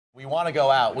We want to go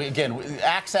out.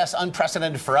 Access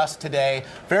unprecedented for us today.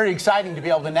 Very exciting to be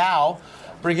able to now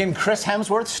bring in Chris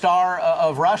Hemsworth, star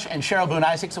of Rush, and Cheryl Boone,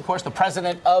 of course, the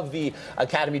president of the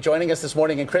Academy, joining us this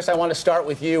morning. And Chris, I want to start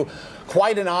with you.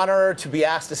 Quite an honor to be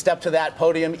asked to step to that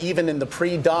podium, even in the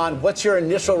pre-dawn. What's your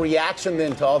initial reaction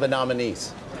then to all the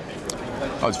nominees?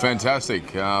 Oh, it's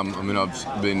fantastic.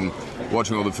 I've been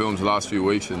watching all the films the last few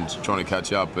weeks and trying to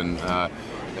catch up, and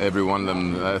every one of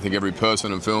them, I think every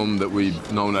person and film that we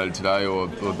nominated today or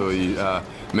that we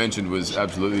mentioned was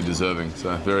absolutely deserving.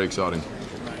 So very exciting.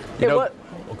 You know,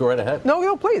 go right ahead.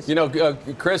 No, please. You know,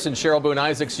 Chris and Cheryl Boone,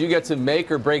 you get to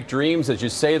make or break dreams as you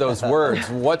say those words.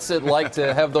 What's it like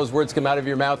to have those words come out of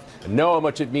your mouth and know how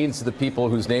much it means to the people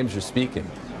whose names you're speaking?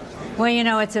 Well, you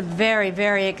know, it's a very,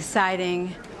 very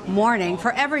exciting morning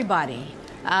for everybody.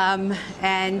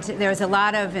 And there's a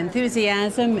lot of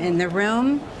enthusiasm in the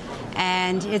room.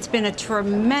 And it's been a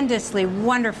tremendously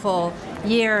wonderful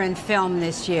year in film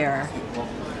this year.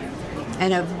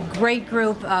 And a great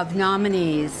group of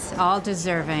nominees, all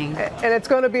deserving. And it's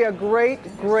going to be a great,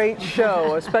 great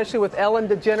show, especially with Ellen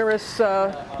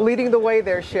DeGeneres leading the way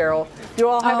there, Cheryl. You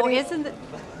all have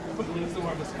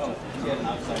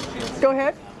Go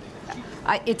ahead.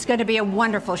 It's going to be a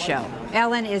wonderful show.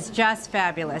 Ellen is just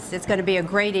fabulous. It's going to be a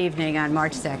great evening on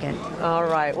March 2nd. All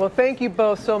right. Well, thank you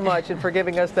both so much and for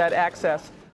giving us that access.